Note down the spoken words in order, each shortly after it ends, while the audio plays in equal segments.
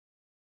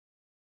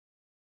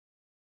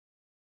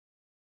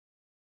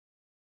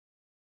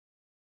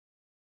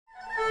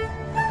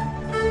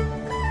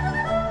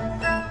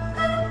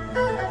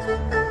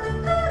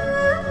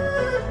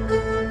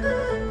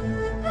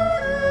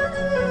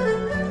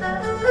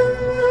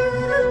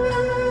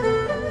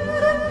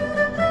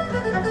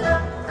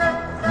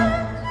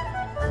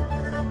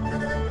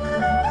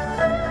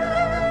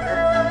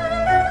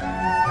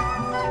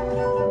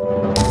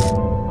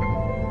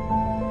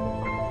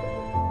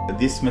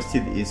This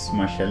masjid is,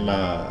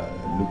 mashallah,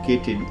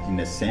 located in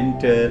the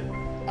center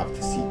of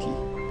the city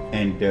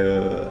and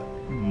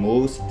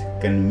most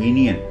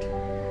convenient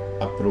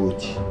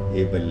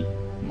approachable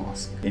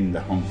mosque in the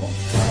Hong Kong.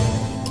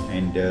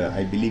 And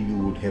I believe you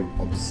would have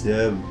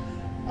observed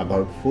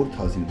about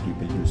 4,000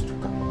 people used to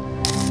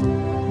come.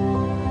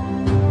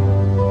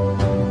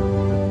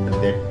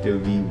 That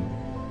we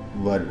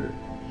were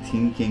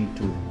thinking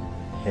to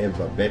have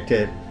a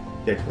better,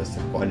 that was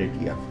the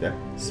quality of the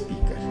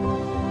speaker.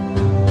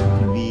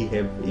 We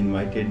have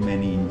invited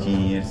many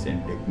engineers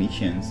and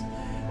technicians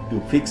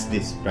to fix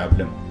this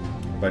problem,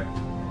 but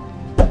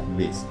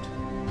waste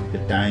the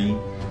time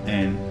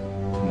and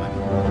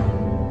money.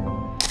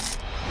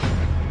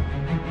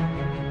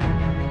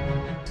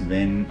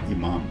 When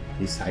Imam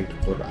recites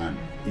Quran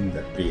in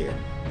the prayer,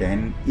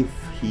 then if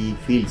he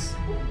feels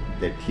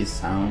that his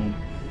sound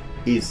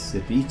is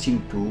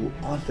reaching to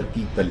all the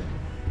people,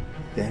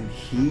 then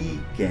he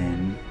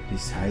can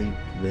recite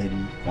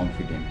very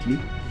confidently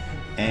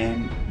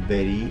and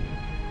very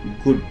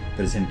good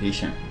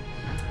presentation.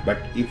 But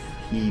if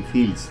he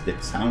feels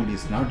that sound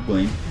is not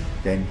going,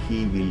 then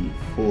he will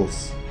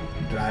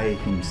try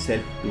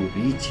himself to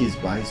reach his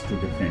voice to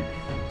different.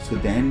 So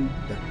then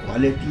the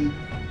quality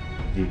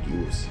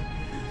reduce.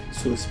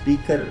 So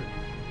speaker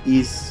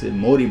is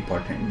more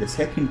important. The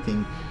second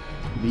thing,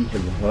 we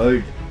have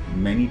heard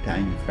many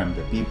times from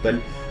the people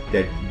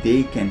that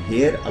they can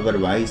hear our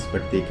voice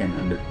but they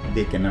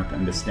cannot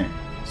understand.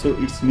 So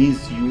it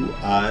means you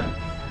are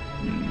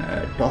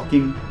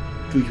talking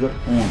to your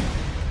own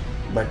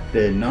but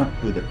not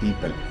to the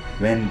people.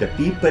 When the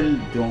people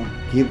don't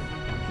give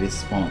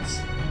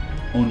response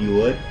on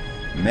your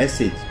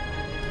message,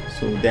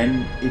 so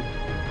then it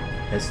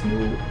has no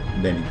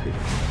benefit.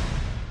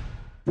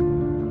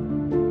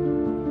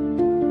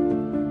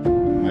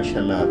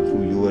 Mashallah,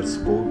 through your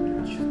support,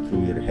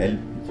 through your help,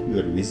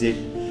 your visit,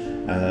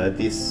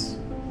 this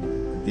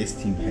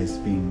thing has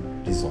been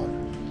resolved.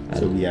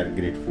 So we are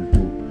grateful to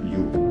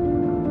you.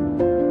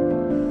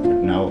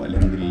 But now,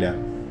 Alhamdulillah,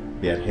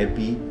 we are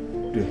happy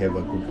to have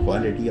a good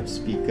quality of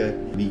speaker.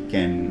 We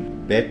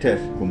can better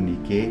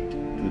communicate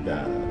to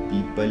the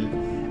people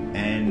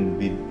and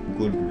with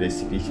good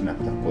recitation of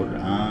the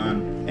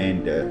Quran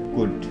and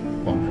good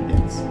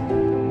confidence.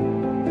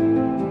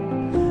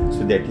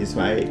 So that is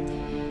why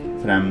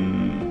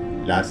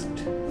from last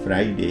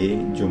Friday,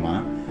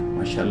 Jummah,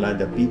 mashallah,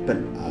 the people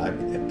are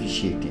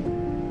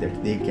appreciating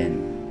that they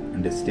can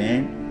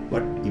understand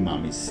what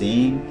Imam is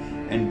saying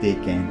and they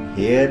can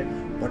hear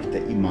what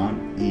the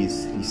Imam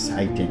is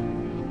reciting.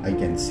 I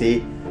can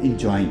say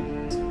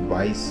enjoying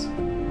voice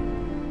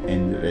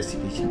and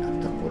recitation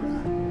of the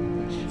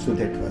Quran. So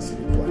that was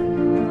required.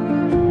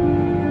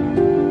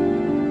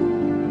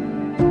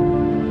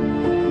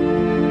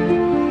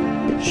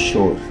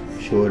 Sure.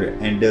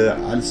 And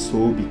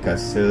also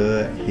because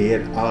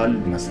here all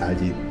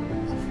masajid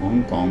of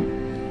Hong Kong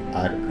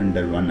are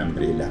under one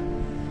umbrella.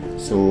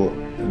 So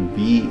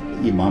we,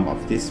 Imam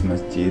of this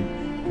masjid,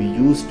 we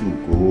used to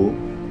go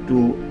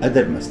to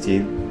other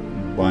masjid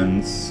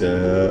once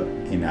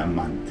in a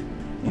month.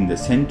 In the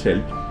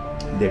central,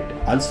 that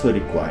also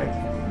required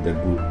the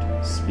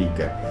good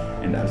speaker,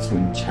 and also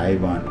in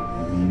Chaiwan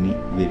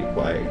we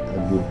required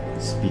a good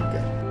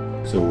speaker.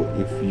 So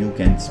if you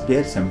can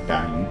spare some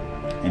time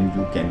and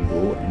you can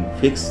go and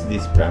fix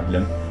this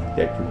problem,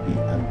 that would be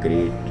a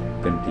great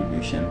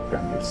contribution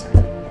from your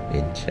side.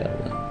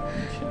 Inshallah.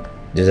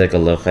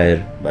 Jazakallah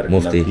khair,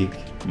 Mufti.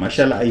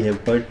 Mashallah, I have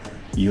heard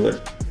your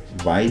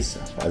voice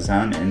of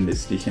azan and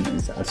recitation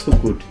is also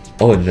good.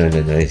 Oh no.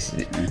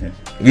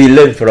 We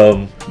learn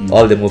from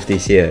all the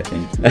Muftis here.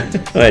 Thank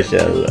you.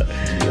 Mashallah.